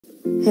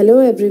Hello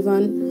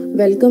everyone,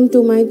 welcome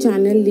to my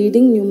channel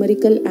Leading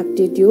Numerical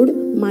Aptitude.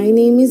 My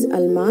name is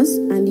Almas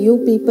and you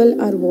people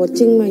are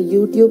watching my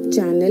YouTube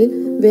channel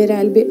where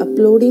I'll be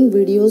uploading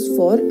videos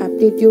for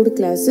aptitude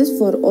classes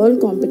for all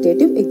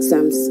competitive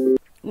exams.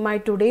 My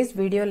today's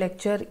video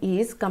lecture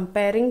is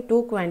comparing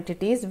two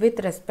quantities with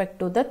respect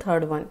to the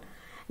third one.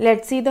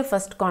 Let's see the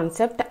first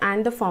concept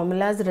and the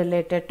formulas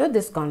related to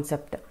this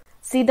concept.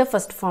 See the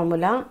first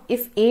formula.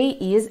 If A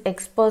is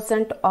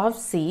X% of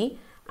C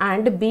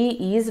and B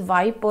is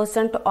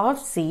Y% of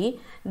C,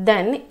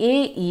 then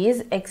A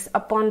is X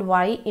upon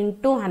Y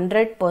into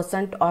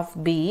 100%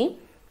 of B,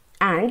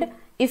 and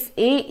if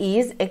A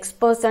is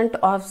X%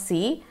 of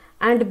C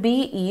and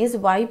B is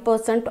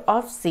Y%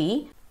 of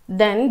C,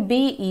 then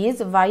B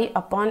is Y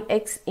upon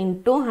X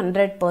into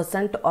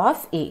 100%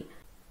 of A.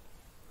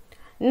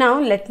 Now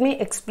let me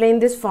explain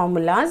these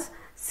formulas.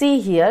 See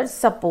here,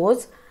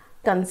 suppose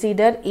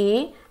consider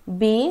A,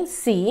 B,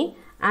 C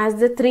as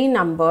the three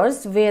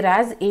numbers,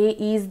 whereas A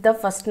is the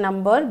first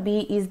number,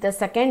 B is the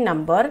second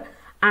number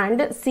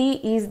and C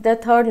is the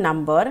third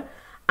number.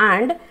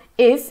 And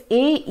if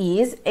A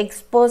is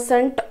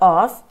X%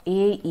 of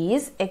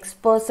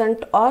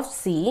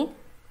C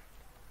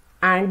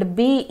and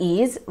B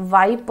is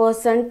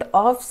Y%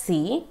 of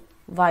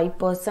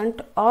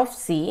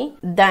C,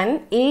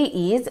 then A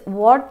is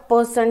what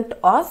percent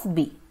of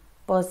B?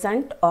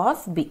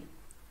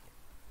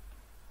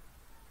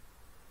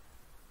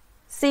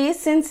 See,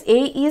 since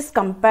A is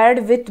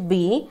compared with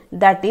B,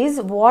 that is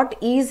what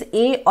is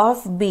A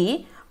of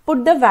B,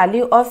 put the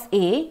value of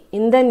A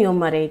in the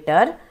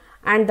numerator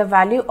and the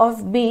value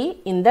of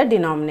B in the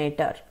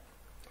denominator.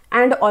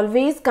 And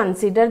always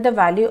consider the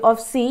value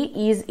of C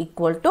is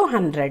equal to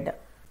 100.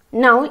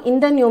 Now in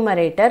the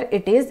numerator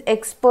it is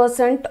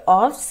X%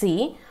 of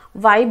C.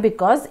 Why?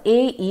 Because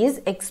A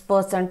is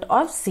X%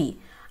 of C.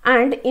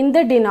 And in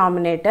the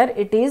denominator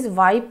it is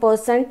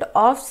Y%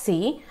 of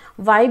C.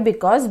 Why?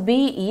 Because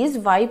B is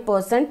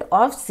Y%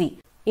 of C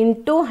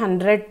into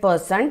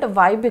 100%.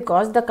 Why?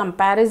 Because the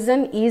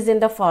comparison is in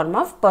the form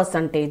of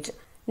percentage.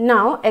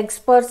 Now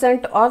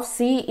X% of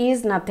C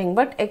is nothing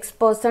but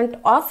X%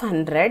 of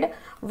 100.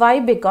 Why?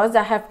 Because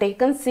I have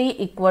taken C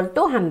equal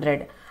to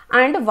 100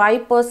 and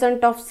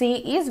Y% of C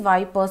is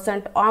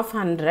Y% of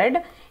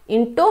 100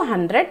 into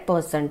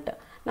 100%.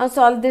 Now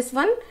solve this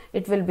one.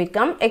 It will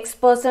become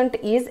X%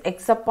 is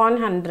X upon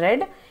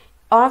 100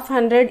 of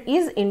 100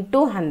 is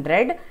into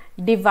 100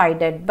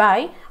 divided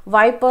by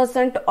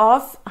Y%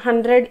 of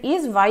 100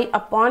 is Y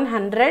upon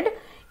 100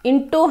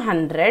 into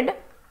 100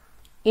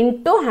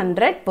 into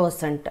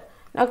 100%.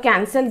 Now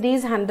cancel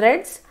these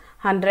hundreds.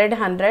 100,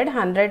 100,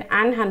 100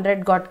 and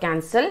 100 got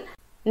cancelled.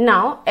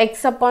 Now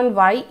X upon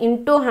Y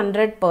into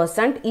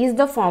 100% is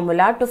the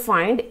formula to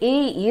find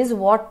A is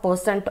what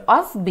percent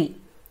of B.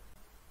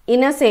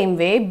 In a same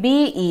way,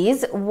 B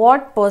is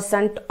what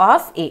percent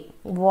of A?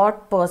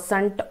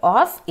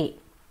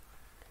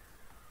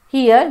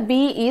 Here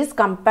B is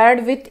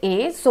compared with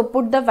A, so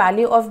put the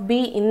value of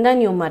B in the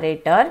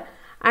numerator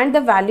and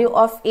the value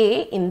of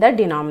A in the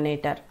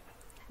denominator.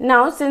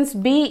 Now since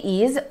B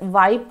is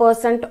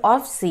Y%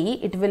 of C,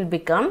 it will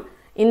become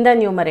in the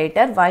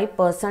numerator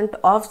Y%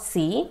 of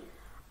C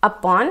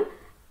upon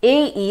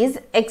A is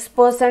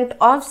X%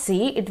 of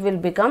C, it will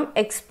become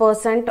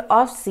X%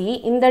 of C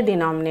in the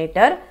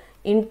denominator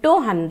into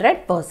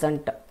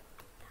 100%.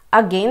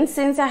 Again,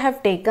 since I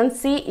have taken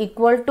C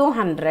equal to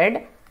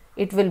 100,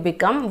 it will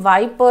become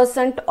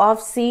Y%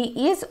 of C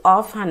is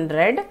of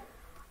 100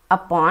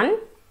 upon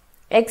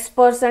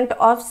X%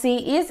 of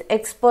C is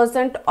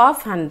X%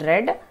 of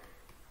 100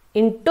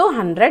 into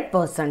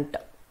 100%.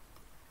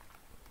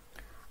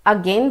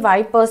 Again,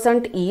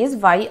 Y% is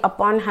Y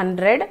upon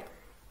 100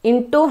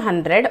 into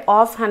 100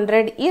 of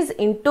 100 is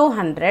into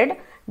 100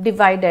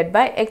 divided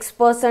by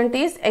X%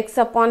 is X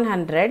upon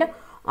 100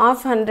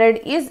 of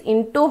 100 is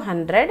into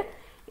 100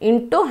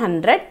 into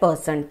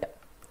 100%.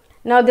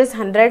 Now this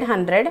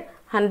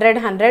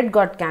 100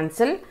 got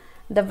cancelled.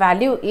 The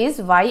value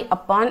is Y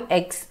upon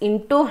X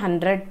into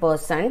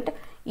 100%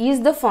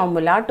 is the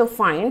formula to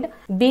find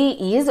B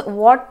is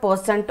what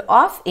percent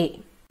of A.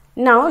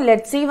 Now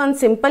let's see one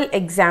simple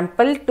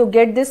example to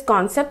get this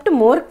concept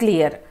more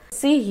clear.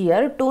 See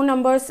here, two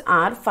numbers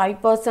are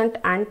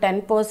 5% and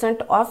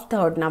 10% of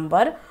third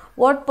number.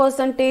 What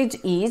percentage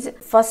is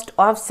first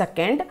of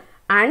second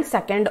and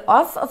second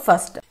of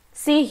first?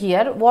 See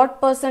here,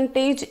 what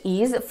percentage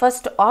is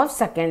first of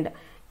second?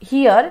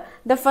 Here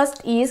the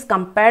first is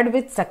compared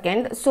with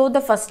second, so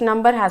the first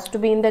number has to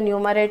be in the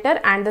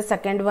numerator and the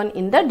second one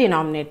in the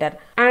denominator.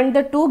 And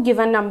the two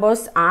given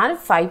numbers are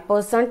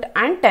 5%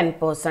 and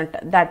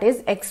 10%. That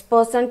is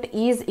X%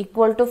 is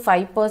equal to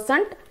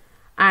 5%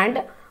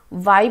 and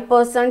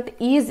Y%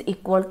 is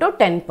equal to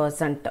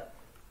 10%.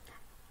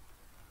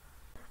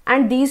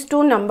 And these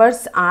two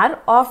numbers are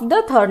of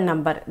the third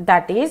number,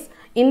 that is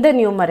in the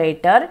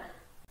numerator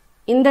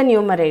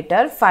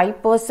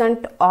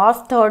 5%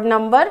 of third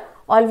number.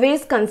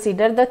 Always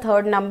consider the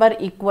third number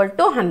equal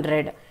to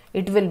 100.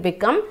 It will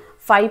become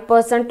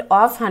 5%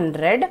 of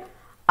 100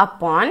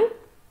 upon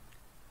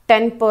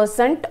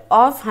 10%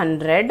 of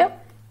 100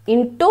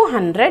 into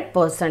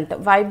 100%.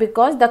 Why?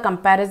 Because the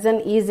comparison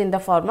is in the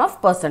form of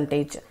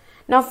percentage.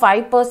 Now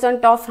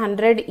 5% of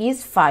 100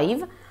 is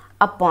 5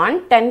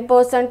 upon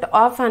 10%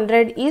 of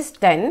 100 is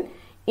 10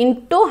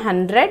 into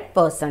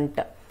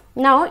 100%.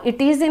 Now it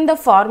is in the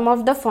form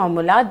of the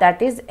formula, that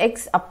is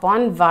x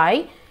upon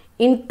y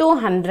into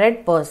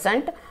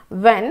 100%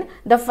 when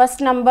the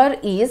first number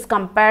is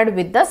compared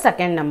with the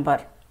second number.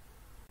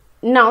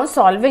 Now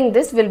solving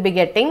this, will be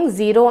getting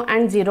 0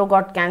 and 0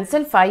 got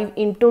cancelled. 5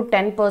 into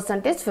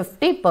 10% is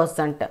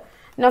 50%.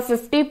 Now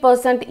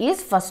 50%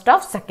 is first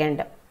of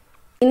second.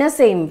 In the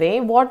same way,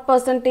 what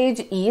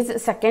percentage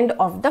is second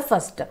of the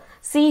first?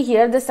 See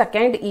here, the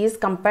second is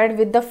compared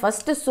with the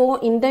first, so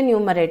in the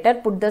numerator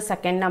put the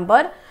second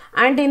number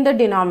and in the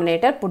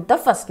denominator put the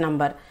first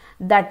number.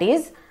 That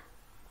is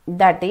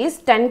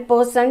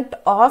 10%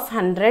 of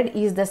 100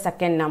 is the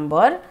second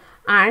number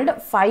and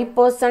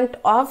 5%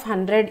 of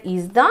 100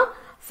 is the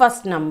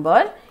first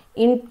number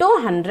into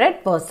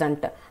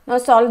 100%. Now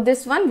solve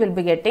this one, will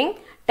be getting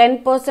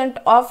 10%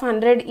 of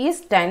 100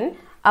 is 10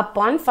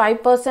 upon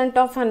 5%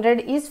 of 100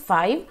 is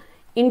 5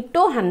 into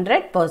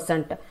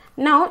 100%.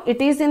 Now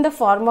it is in the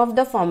form of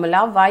the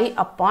formula y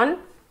upon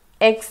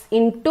x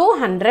into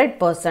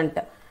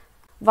 100%.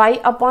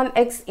 Y upon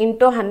x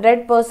into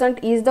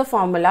 100% is the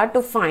formula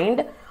to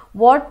find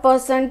what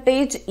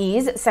percentage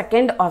is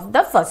second of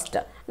the first.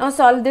 Now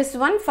solve this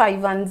one. 5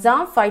 1s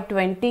are 5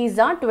 20s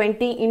are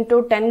 20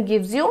 into 10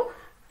 gives you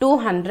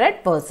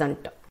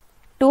 200%.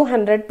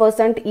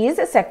 200%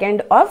 is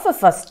second of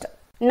first.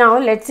 Now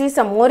let's see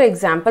some more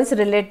examples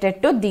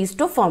related to these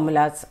two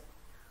formulas.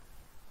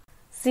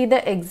 See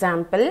the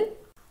example.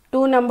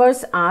 Two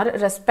numbers are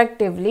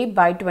respectively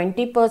by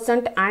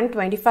 20% and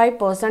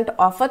 25%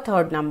 of a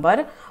third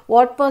number.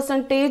 What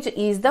percentage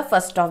is the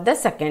first of the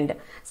second?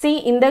 See,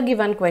 in the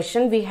given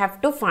question we have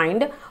to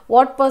find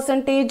what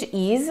percentage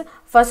is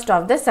first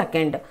of the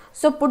second.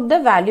 So put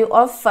the value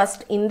of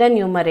first in the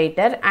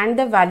numerator and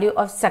the value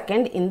of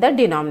second in the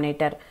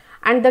denominator.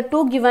 And the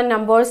two given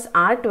numbers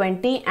are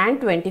 20 and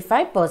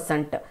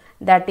 25%.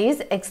 That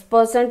is,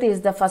 x%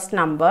 is the first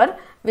number,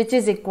 which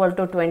is equal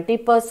to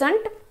 20%.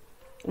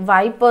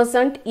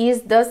 Y%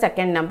 is the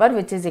second number,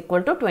 which is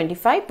equal to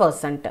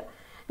 25%.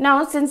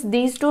 Now since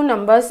these two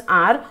numbers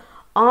are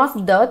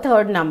of the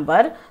third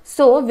number,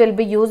 so we'll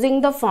be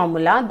using the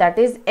formula, that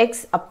is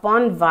x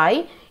upon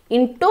y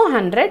into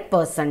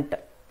 100%.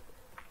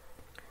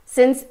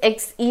 Since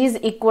x is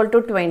equal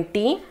to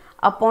 20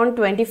 upon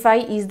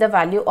 25 is the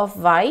value of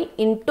y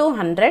into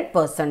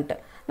 100%.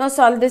 Now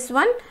solve this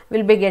one,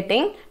 we'll be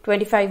getting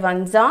 25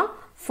 1s are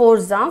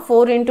 4s are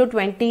 4 into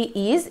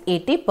 20 is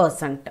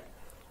 80%.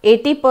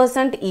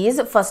 80%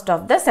 is first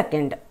of the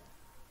second.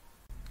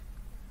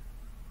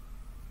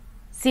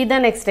 See the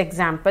next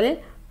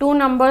example. Two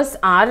numbers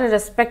are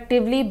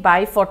respectively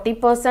by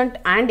 40%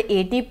 and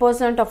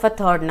 80% of a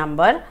third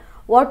number.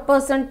 What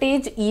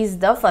percentage is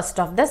the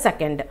first of the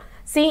second?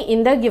 See,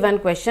 in the given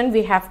question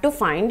we have to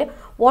find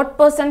what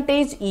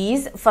percentage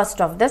is first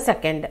of the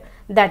second.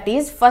 That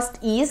is, first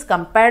is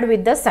compared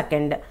with the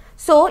second.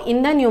 So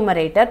in the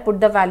numerator put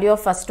the value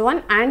of first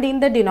one and in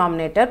the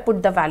denominator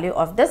put the value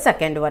of the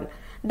second one.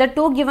 The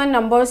two given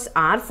numbers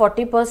are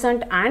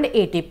 40% and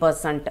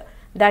 80%.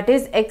 That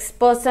is,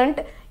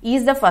 x%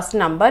 is the first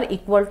number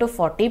equal to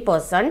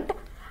 40%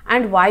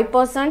 and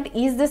y%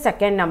 is the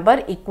second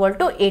number equal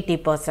to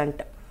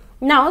 80%.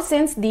 Now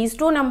since these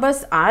two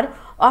numbers are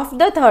of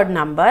the third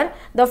number,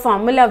 the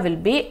formula will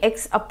be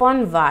x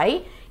upon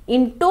y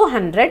into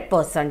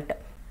 100%.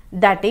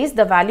 That is,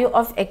 the value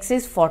of x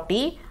is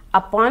 40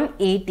 upon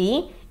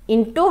 80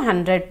 into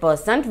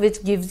 100%,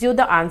 which gives you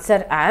the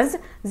answer as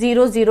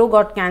 0 0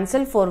 got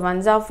cancelled, 4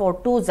 1s are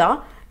 4 2s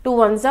are 2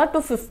 1s are 2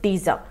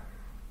 50s are.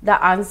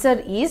 The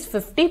answer is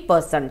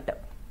 50%.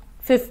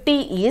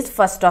 50 is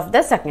first of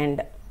the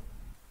second.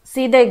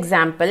 See the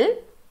example.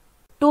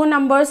 Two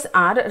numbers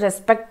are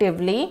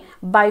respectively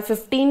by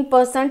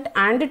 15%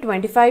 and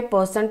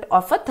 25%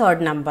 of a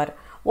third number.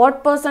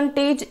 What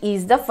percentage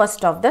is the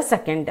first of the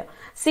second?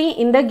 See,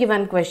 in the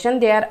given question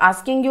they are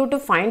asking you to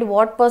find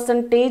what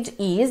percentage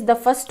is the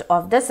first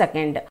of the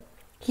second.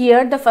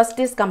 Here the first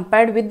is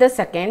compared with the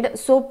second,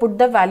 so put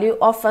the value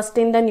of first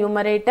in the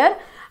numerator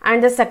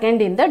and the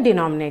second in the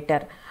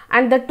denominator.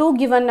 And the two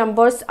given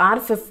numbers are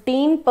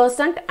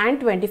 15% and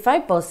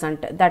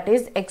 25%. That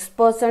is,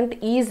 x%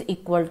 is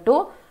equal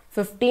to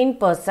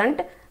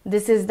 15%.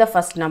 This is the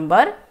first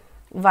number.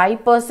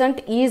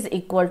 Y% is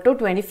equal to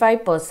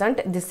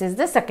 25%. This is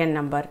the second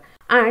number.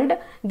 And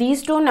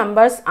these two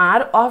numbers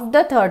are of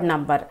the third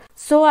number.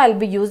 So I'll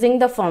be using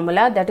the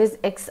formula, that is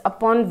x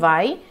upon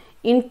y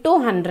into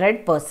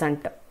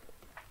 100%.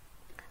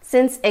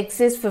 Since x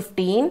is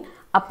 15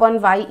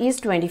 upon y is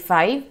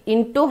 25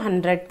 into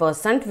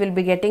 100%, we'll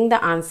be getting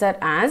the answer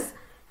as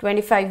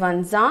 25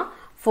 1s are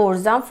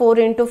 4s are 4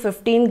 into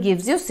 15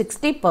 gives you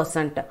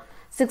 60%.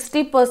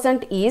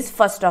 60% is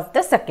first of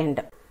the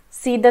second.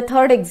 See the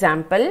third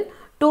example.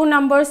 Two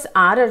numbers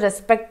are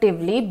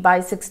respectively by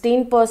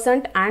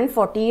 16% and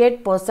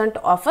 48%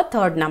 of a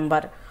third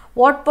number.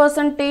 what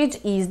percentage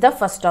is the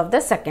first of the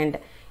second?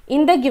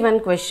 In the given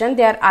question,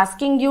 they are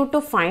asking you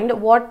to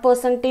find what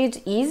percentage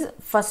is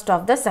first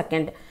of the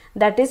second.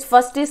 That is,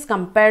 first is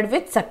compared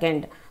with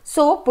second.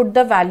 So, put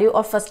the value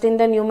of first in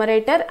the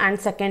numerator and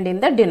second in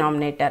the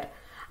denominator.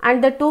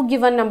 And the two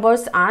given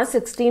numbers are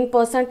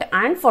 16%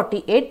 and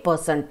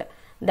 48%.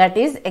 That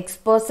is, x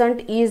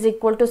percent is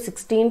equal to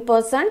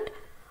 16%,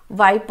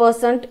 y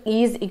percent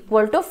is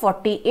equal to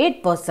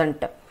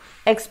 48%.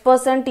 X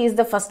percent is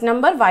the first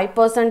number, y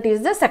percent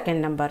is the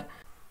second number.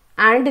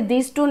 And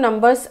these two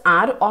numbers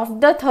are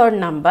of the third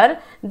number.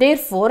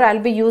 Therefore, I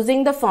will be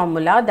using the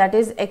formula, that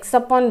is x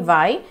upon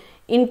y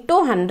into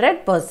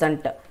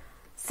 100%.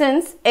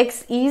 Since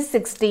x is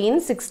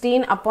 16,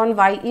 16 upon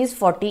y is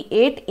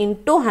 48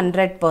 into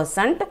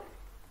 100%,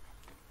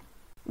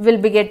 will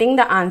be getting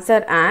the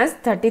answer as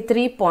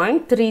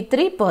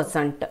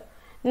 33.33%.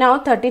 Now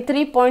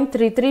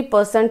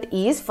 33.33%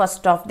 is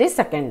first of the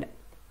second.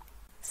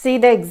 See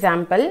the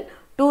example.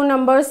 Two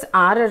numbers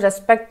are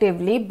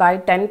respectively by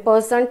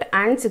 10%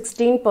 and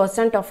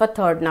 16% of a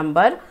third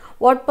number.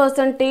 What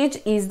percentage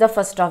is the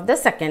first of the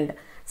second?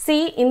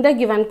 See, in the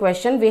given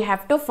question, we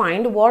have to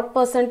find what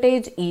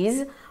percentage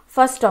is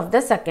first of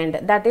the second.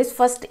 That is,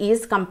 first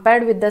is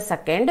compared with the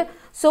second.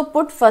 So,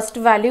 put first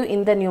value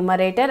in the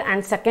numerator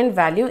and second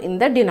value in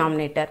the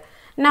denominator.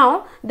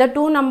 Now, the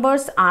two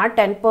numbers are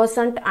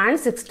 10% and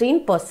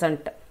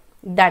 16%.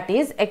 That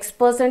is, x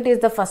percent is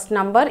the first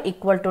number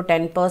equal to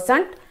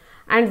 10%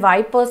 and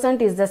y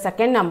percent is the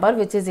second number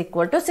which is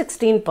equal to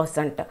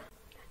 16%.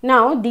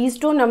 Now, these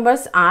two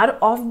numbers are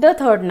of the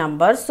third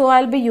number. So,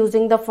 I will be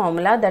using the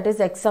formula, that is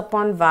x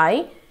upon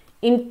y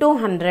into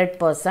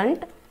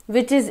 100%,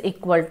 which is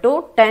equal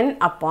to 10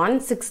 upon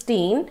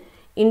 16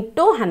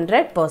 into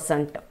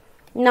 100%.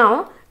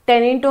 Now,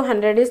 10 into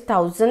 100 is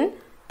 1000.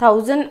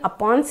 1000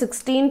 upon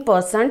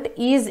 16%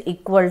 is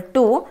equal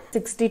to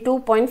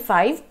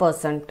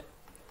 62.5%.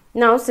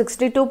 Now,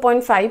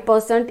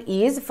 62.5%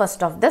 is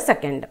first of the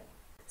second.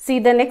 See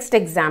the next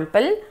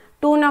example.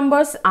 Two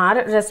numbers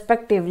are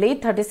respectively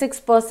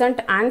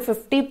 36% and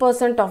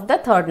 50% of the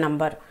third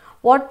number.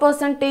 What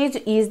percentage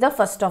is the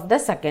first of the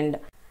second?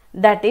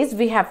 That is,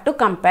 we have to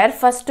compare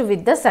first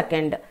with the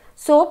second.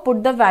 So,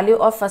 put the value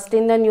of first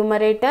in the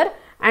numerator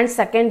and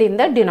second in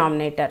the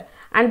denominator.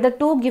 And the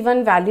two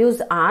given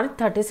values are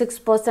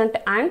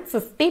 36% and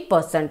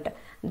 50%.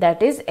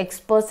 That is, x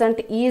percent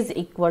is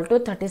equal to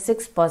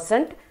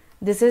 36%.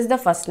 This is the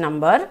first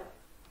number.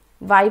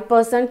 Y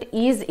percent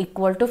is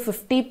equal to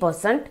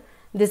 50%.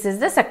 This is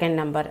the second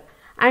number.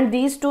 And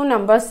these two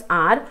numbers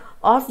are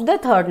of the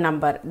third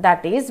number.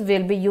 That is, we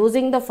will be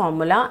using the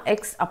formula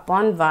x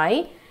upon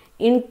y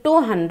into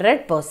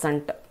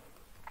 100%,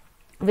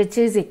 which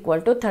is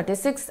equal to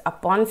 36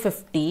 upon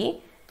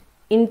 50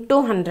 into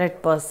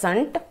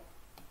 100%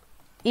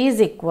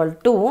 is equal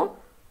to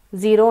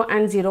 0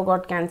 and 0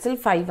 got cancelled,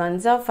 5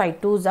 ones are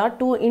 5 twos are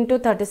 2 into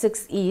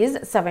 36 is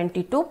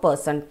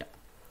 72%.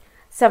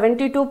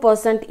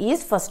 72%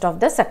 is first of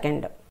the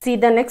second. See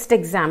the next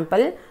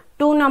example.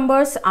 Two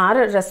numbers are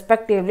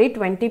respectively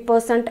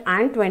 20%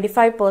 and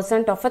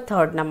 25% of a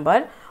third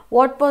number.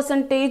 What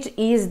percentage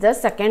is the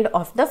second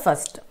of the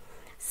first?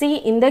 See,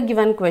 in the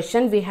given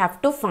question, we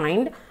have to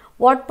find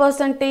what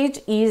percentage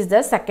is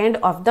the second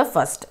of the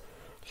first.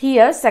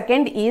 Here,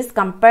 second is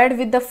compared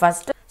with the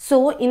first.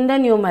 So, in the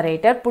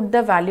numerator, put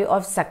the value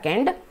of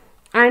second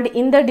and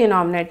in the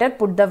denominator,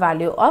 put the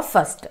value of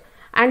first.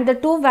 And the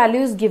two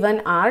values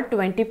given are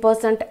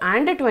 20%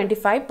 and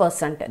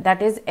 25%.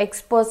 That is,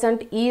 x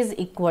percent is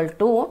equal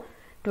to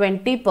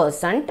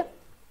 20%.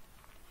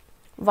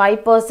 Y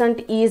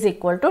percent is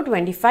equal to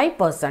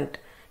 25%.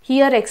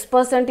 Here, x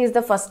percent is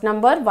the first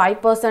number, y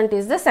percent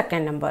is the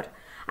second number.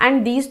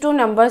 And these two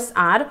numbers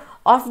are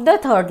of the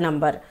third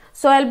number.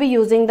 So, I will be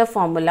using the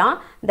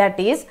formula, that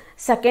is,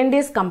 second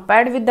is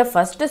compared with the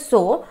first.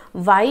 So,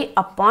 y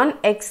upon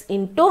x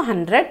into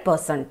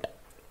 100%.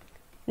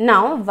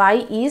 Now,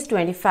 y is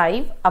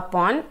 25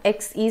 upon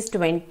x is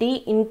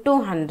 20 into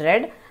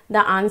 100.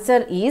 The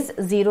answer is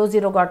 0,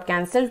 0 got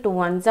cancelled, 2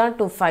 ones are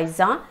 2 fives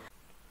are.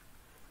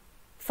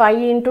 5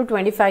 into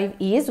 25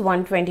 is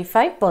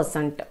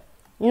 125%.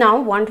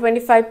 Now,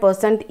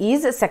 125%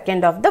 is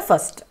second of the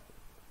first.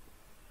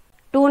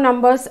 Two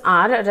numbers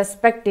are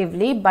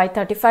respectively by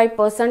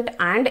 35%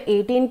 and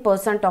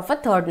 18% of a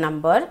third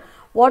number.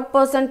 What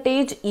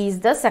percentage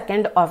is the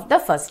second of the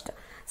first?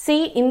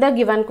 See, in the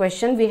given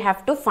question, we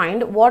have to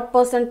find what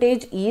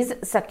percentage is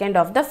second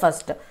of the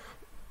first.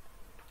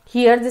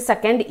 Here, the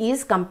second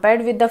is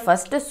compared with the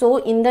first.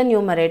 So, in the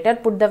numerator,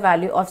 put the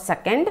value of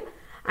second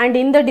and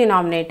in the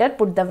denominator,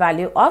 put the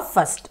value of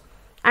first.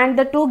 And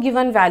the two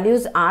given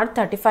values are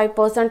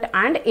 35%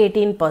 and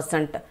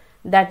 18%.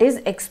 That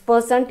is, x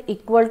percent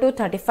equal to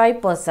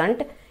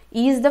 35%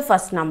 is the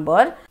first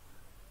number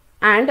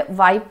and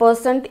y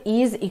percent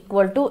is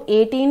equal to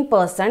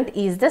 18%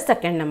 is the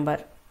second number.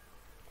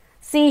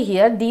 See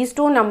here, these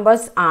two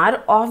numbers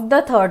are of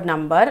the third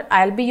number.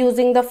 I will be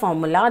using the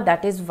formula,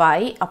 that is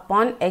y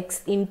upon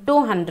x into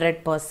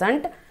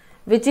 100%,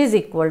 which is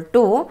equal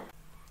to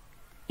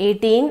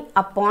 18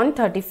 upon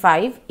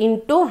 35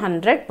 into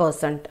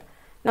 100%.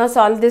 Now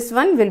solve this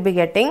one. We'll be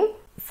getting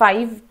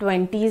 5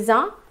 20s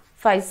are,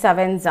 5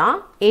 7s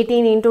are,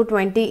 18 into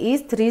 20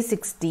 is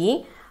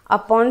 360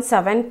 upon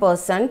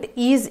 7%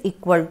 is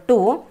equal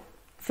to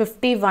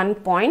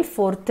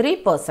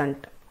 51.43%.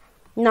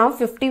 Now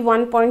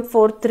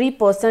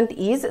 51.43%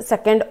 is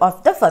second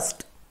of the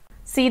first.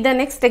 See the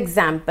next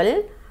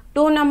example.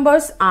 Two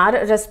numbers are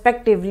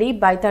respectively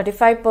by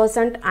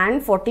 35%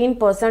 and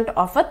 14%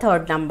 of a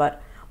third number.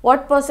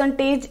 What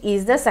percentage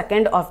is the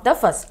second of the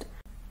first?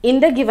 In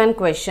the given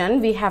question,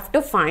 we have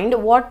to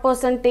find what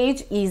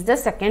percentage is the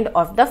second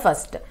of the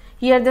first.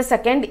 Here the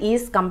second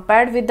is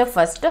compared with the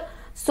first.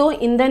 So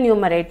in the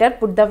numerator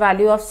put the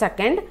value of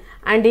second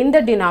and in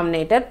the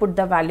denominator put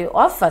the value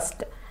of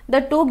first.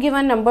 The two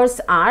given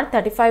numbers are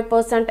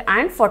 35%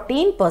 and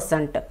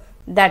 14%.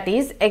 That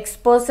is x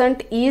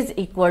percent is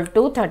equal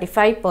to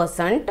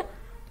 35%,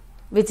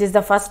 which is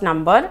the first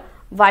number.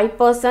 Y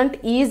percent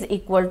is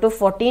equal to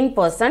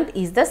 14%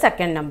 is the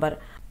second number.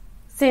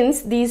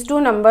 Since these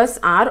two numbers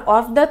are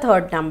of the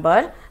third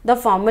number, the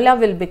formula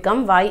will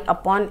become y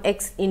upon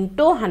x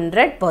into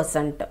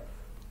 100%,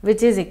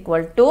 which is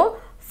equal to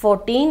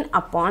 14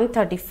 upon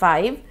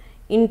 35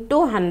 into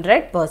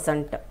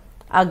 100%.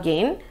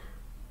 Again,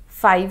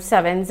 5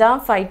 7s are,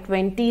 5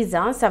 20s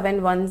are,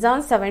 7 1s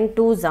are, 7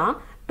 2s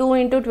are, 2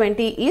 into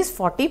 20 is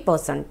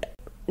 40%.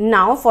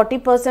 Now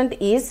 40%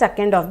 is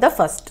second of the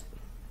first.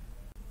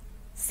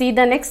 See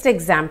the next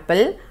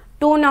example.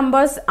 Two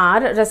numbers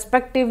are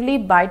respectively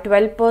by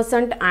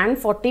 12% and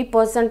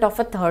 40% of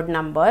a third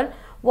number.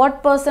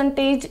 What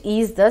percentage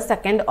is the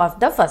second of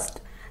the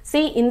first?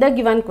 See, in the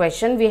given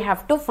question we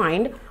have to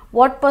find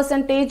what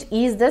percentage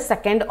is the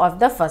second of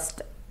the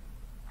first.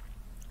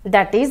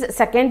 That is,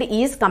 second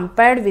is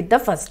compared with the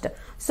first.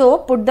 So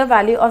put the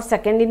value of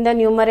second in the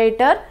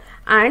numerator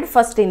and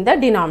first in the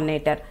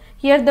denominator.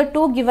 Here the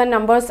two given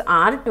numbers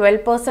are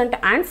 12%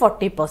 and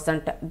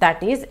 40%.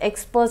 That is,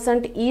 x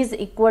percent is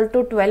equal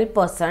to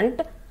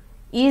 12%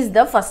 is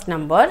the first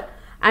number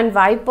and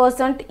y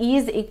percent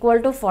is equal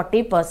to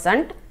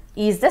 40%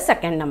 is the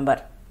second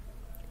number.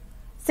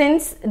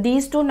 Since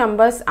these two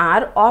numbers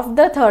are of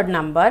the third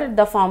number,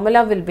 the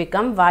formula will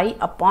become y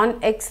upon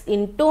x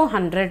into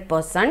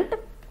 100%.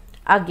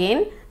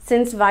 Again,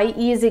 since y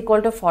is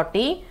equal to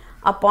 40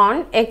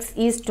 upon x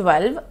is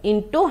 12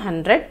 into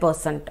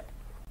 100%.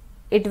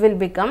 It will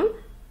become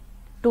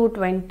 2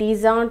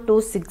 20s are, 2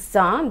 6s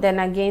are, then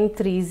again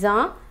 3s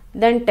are,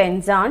 then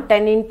 10s are.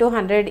 10 into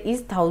 100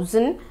 is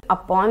 1000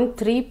 upon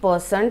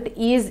 3%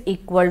 is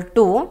equal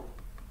to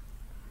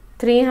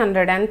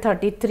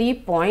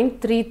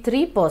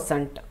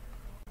 333.33%.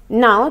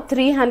 Now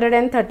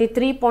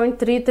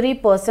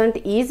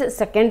 333.33% is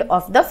second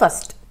of the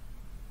first.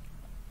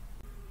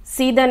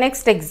 See the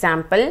next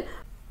example.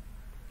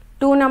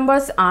 Two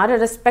numbers are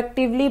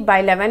respectively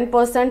by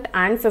 11%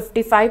 and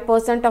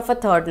 55% of a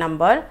third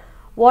number.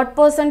 What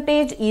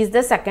percentage is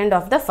the second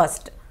of the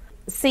first?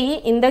 See,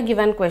 in the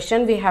given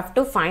question we have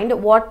to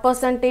find what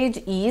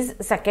percentage is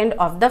second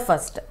of the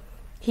first.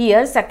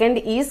 Here second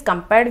is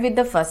compared with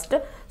the first.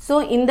 So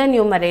in the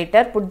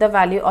numerator put the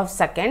value of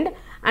second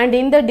and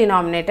in the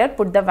denominator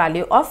put the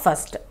value of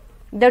first.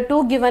 The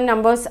two given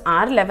numbers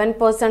are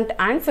 11%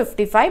 and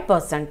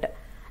 55%.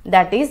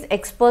 That is,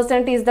 x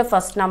percent is the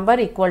first number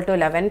equal to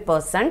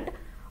 11%,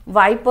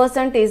 y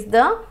percent is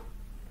the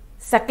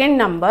second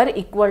number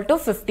equal to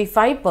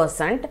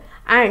 55%,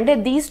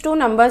 and these two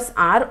numbers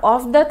are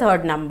of the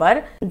third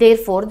number.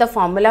 Therefore, the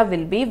formula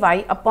will be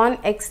y upon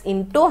x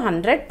into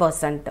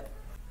 100%.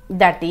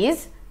 That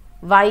is,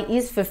 y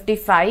is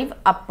 55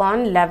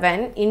 upon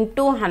 11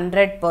 into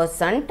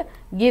 100%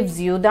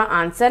 gives you the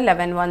answer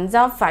 11 ones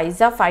are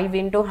 5s are, 5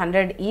 into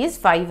 100 is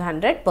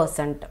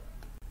 500%.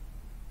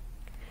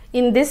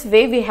 In this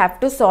way, we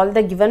have to solve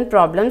the given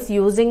problems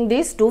using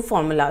these two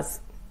formulas.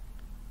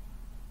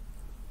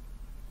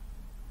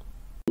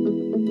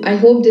 I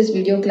hope this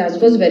video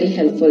class was very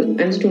helpful,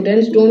 and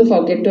students, don't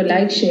forget to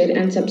like, share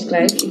and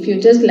subscribe if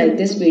you just like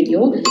this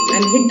video, and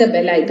hit the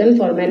bell icon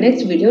for my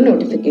next video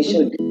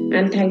notification.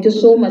 And thank you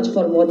so much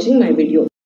for watching my video.